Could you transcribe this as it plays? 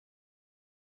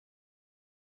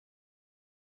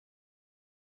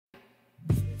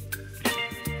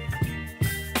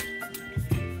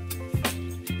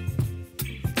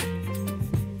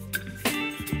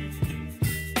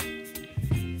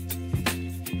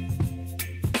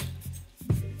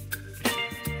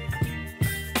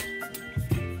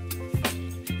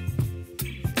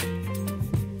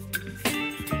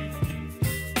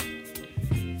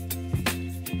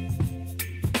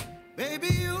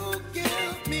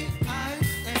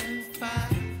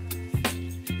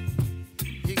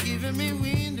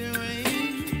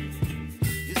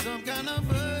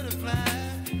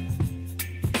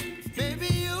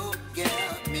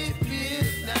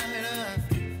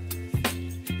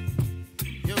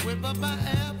whip up my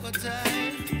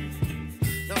appetite.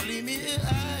 Don't leave me here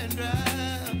high and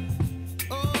dry.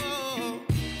 Oh,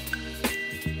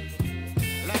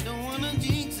 well, I don't wanna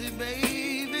jinx it,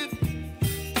 baby.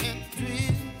 Can't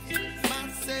twist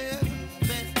myself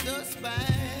at the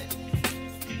spine.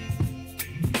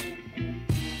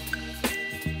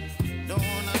 Don't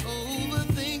wanna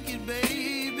overthink it,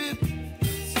 baby.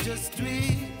 It's just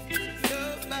twist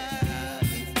your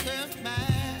body and mine.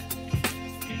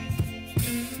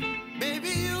 Baby,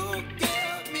 you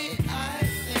give me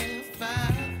ice and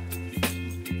fire.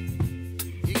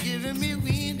 You're giving me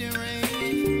wind and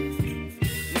rain.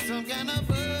 You're some kind of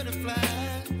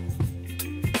butterfly.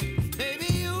 Baby,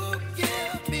 you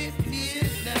give me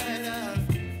midnight.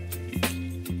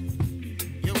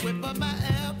 You whip up my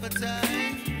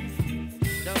appetite.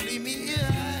 Don't leave me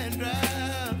here high and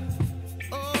dry.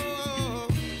 Oh,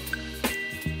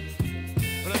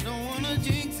 but I don't wanna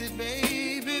jinx it,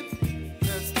 baby.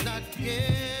 Let's not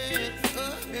get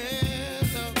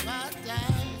ahead of my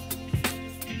time.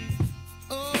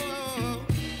 Oh,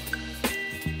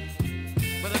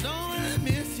 but I don't wanna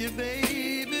miss you,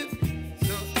 baby.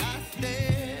 So I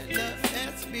stand up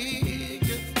and speak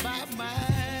my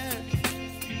mind.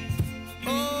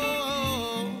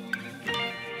 Oh.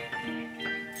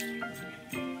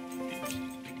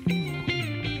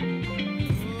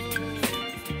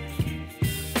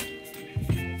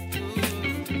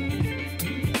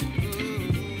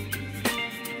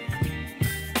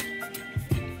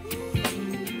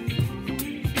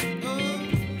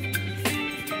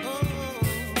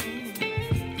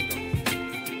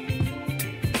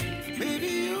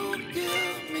 Baby, you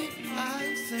give me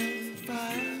ice and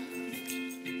fire.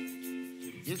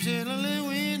 You're chilling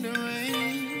wind and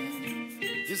rain.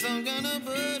 You're some kind of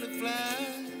butterfly.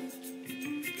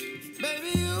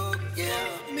 Baby, you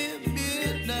give me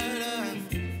midnight.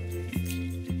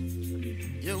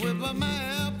 You whip up my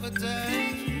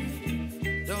appetite.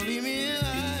 Don't leave me here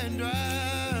high and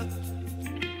dry.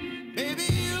 Baby,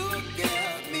 you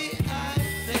give me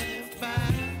ice and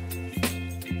fire.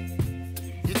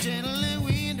 You're channeling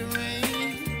wind and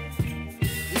rain.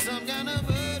 You're some kind of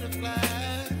butterfly.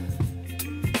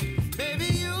 Baby,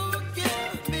 you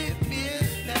give me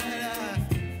midnight.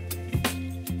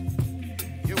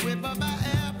 You whip up my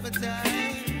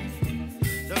appetite.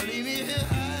 Don't leave me here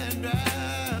high and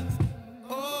dry.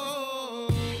 Oh,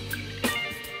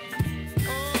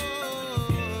 oh,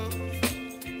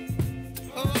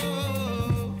 oh,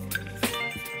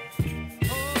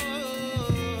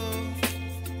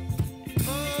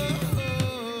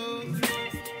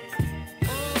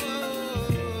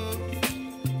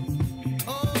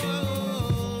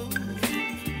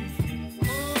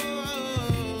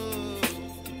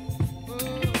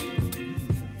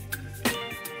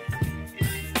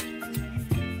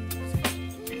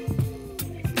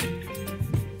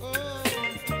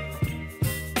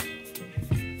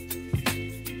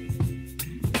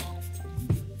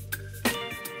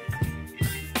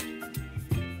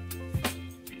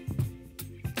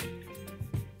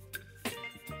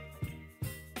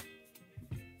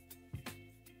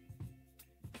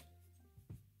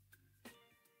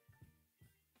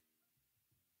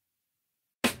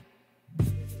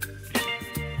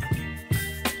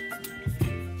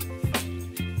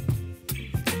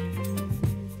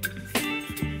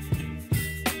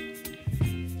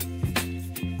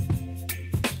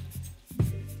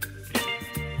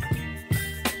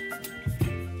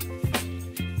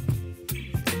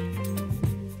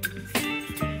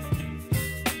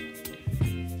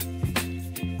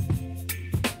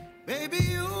 baby,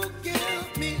 you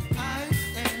give me ice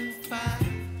and fire.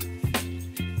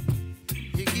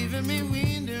 You're giving me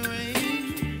wind and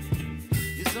rain.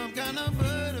 You're some kind of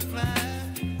butterfly.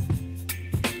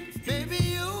 Baby,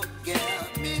 you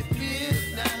give me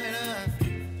midnight.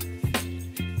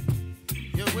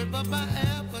 You whip up my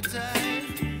appetite.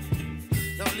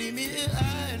 Don't leave me here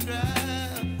high and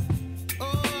dry.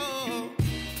 Oh,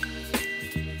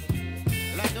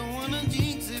 well, I don't wanna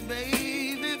jinx it,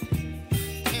 baby.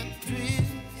 Can't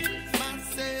twist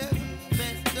myself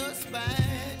at the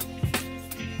spine.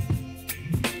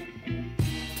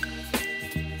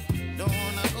 Don't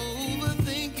wanna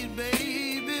overthink it,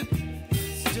 baby.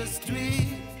 It's just twist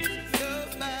your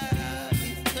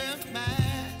body and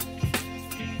mine.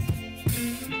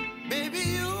 Baby,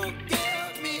 you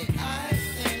give me ice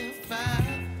and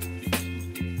fire.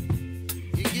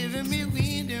 You're giving me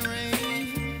wind and rain.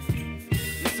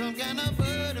 You're some kind of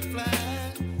butterfly.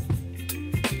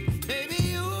 Baby,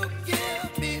 you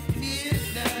give me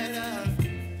midnight.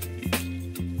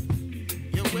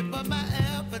 You whip up my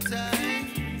appetite.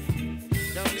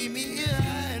 Don't leave me here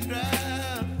high and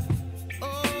dry.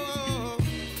 Oh,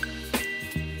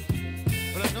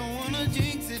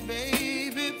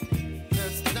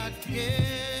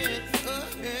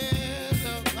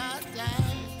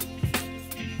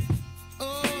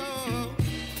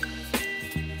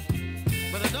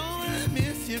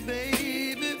 you,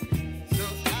 baby. So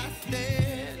I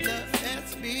stand up and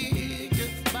speak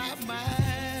my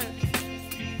mind.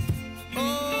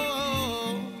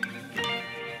 Oh,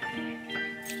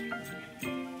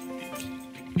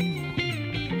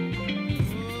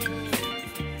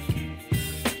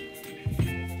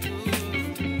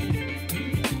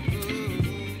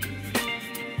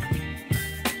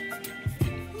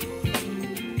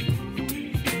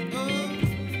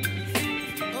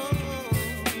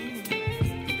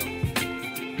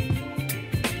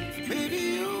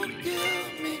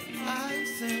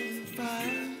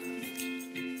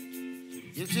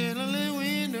 you're chilling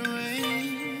in the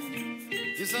rain.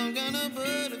 You're some kind of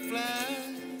butterfly.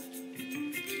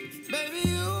 Baby,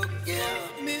 you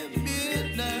give me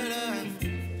midnight.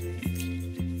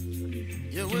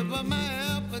 You whip up my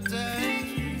appetite.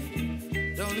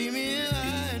 Don't leave me here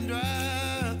high and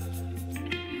dry.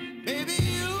 Baby,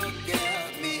 you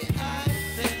give me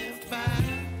ice and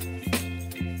fire.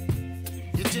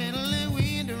 You're channeling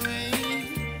wind and rain.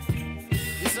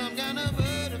 You're some kind of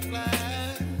butterfly.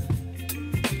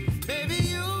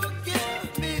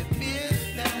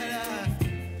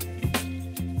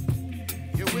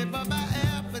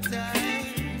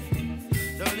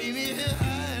 Don't leave me here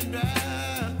high and dry.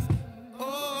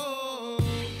 Oh,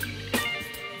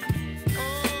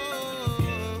 oh,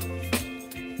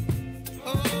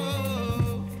 oh,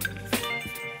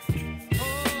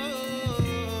 oh,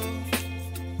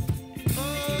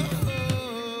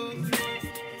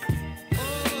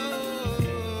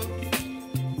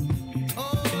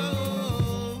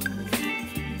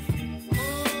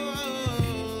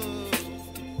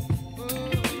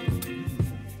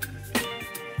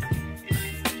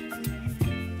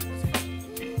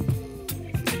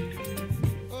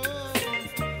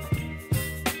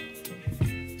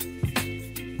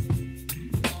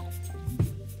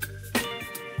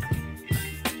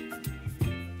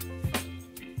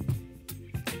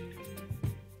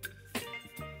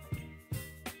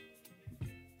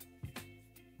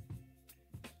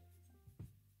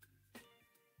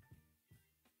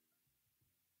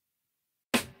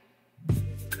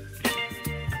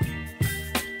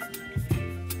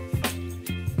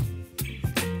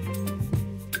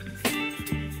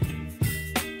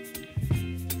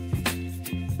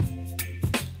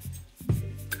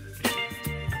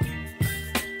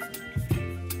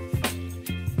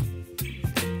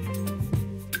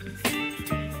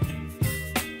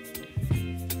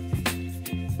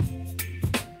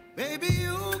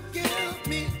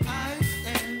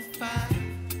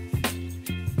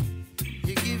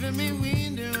 me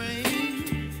wind and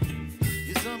rain.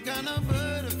 You're some kind of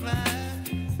butterfly.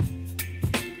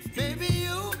 Baby,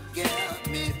 you give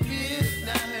me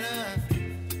midnight.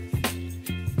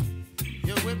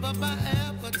 You whip up my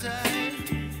appetite.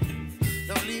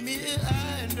 Don't leave me here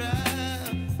high and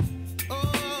dry.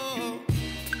 Oh,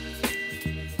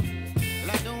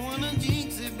 well, I don't wanna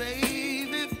jinx it,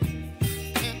 baby.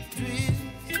 Can't twist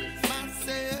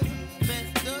myself at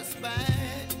the spine.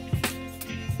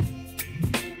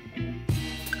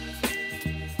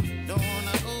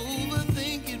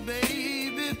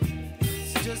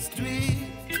 Just tweet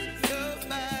your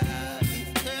body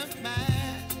and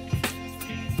mine.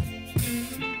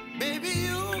 Baby,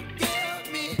 you give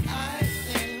me ice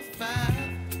and fire.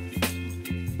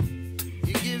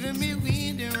 You're giving me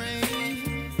wind and rain.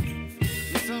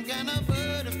 You're some kind of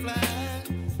butterfly.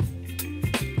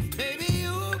 Baby,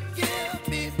 you give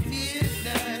me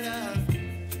midnight.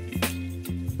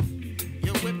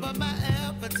 You whip up my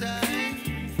appetite.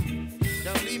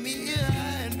 Don't leave me here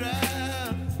high and dry.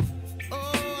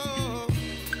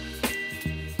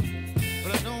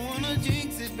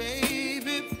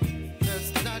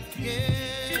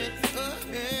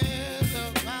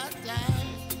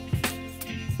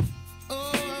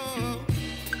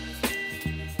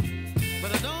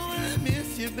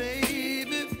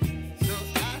 Baby, so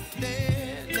I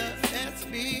stand up and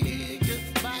speak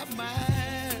my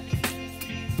mind.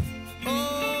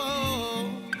 Oh,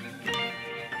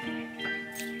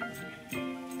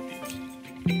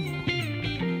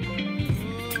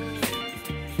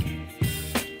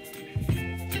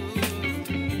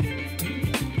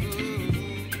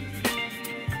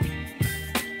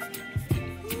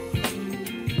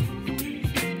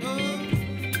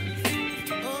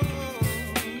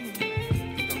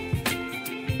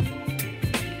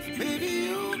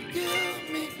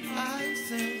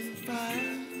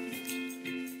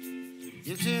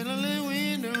 you're chilling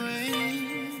wind and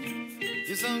rain.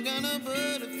 You're some kind of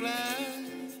butterfly.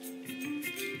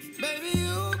 Baby,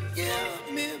 you give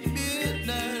me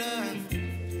midnight.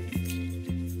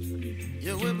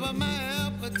 You whip up my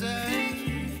appetite.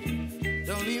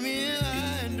 Don't leave me here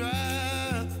high and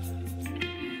dry.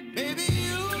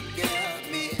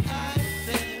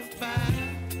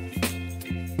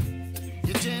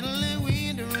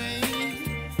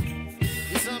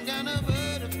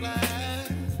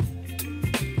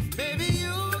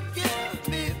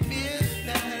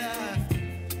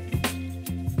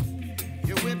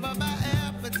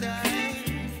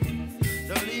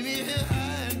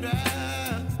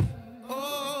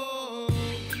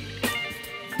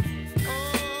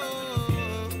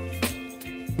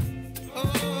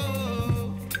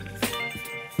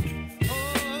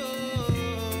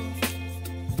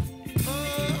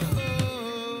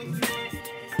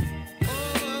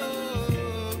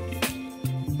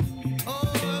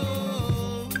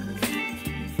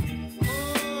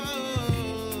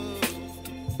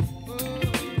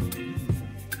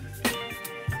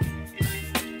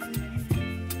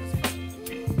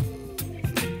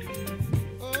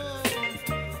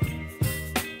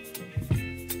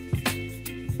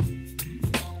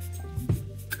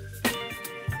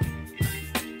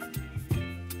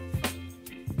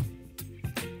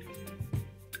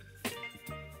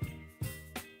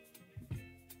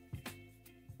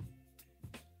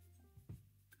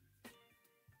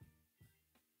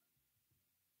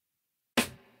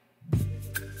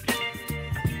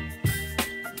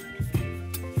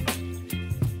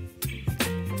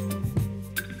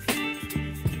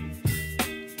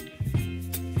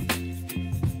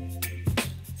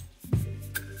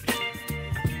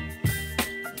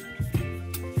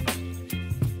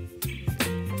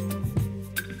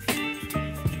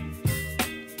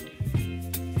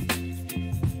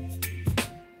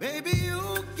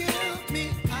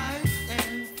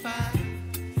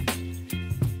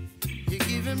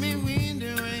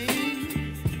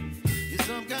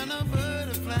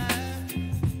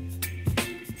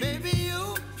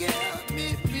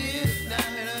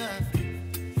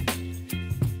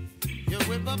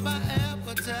 whip up my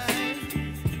appetite.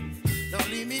 Don't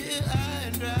leave me here high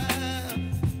and dry.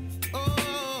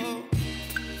 Oh,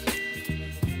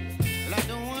 well, I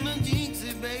don't wanna jinx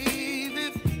it,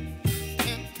 baby,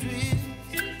 and twist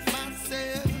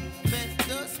myself at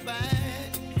the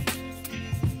spine.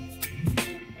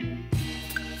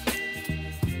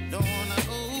 Don't wanna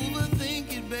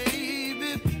overthink it,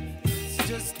 baby. It's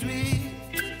just twist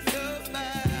your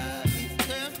body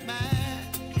and mine.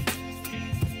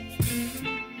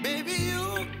 Baby,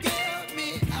 you give me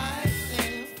ice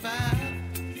and fire.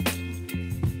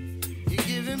 You're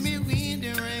giving me wind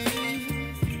and rain.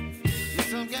 You're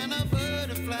some kind of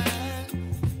butterfly.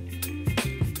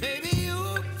 Baby, you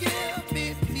give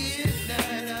me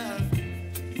midnight.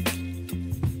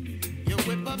 You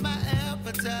whip up my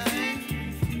appetite.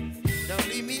 Don't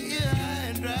leave me here high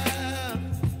and dry.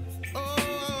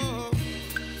 Oh,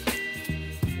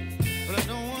 but I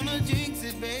don't wanna jinx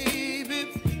it, baby.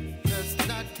 Let's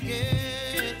not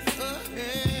get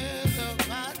ahead of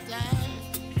my time.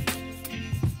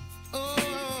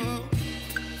 Oh,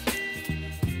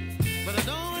 but I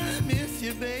don't wanna miss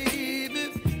you, baby.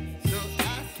 So I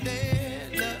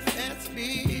stand up and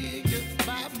speak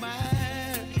my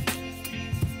mind.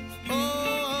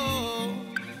 Oh.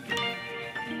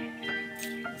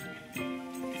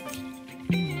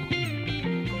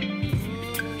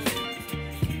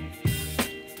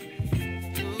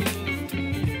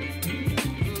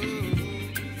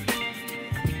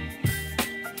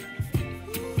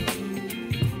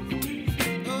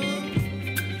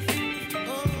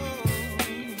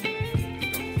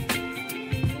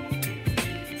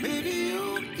 Baby, you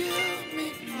give me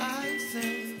ice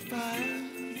and fire.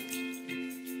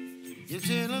 You're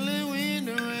chilling wind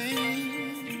and rain.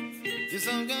 You're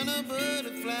some kind of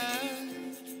butterfly.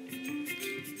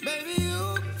 Baby, you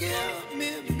give me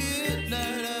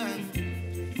midnight.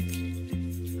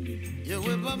 You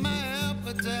whip up my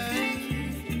appetite.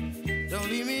 Don't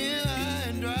leave me here high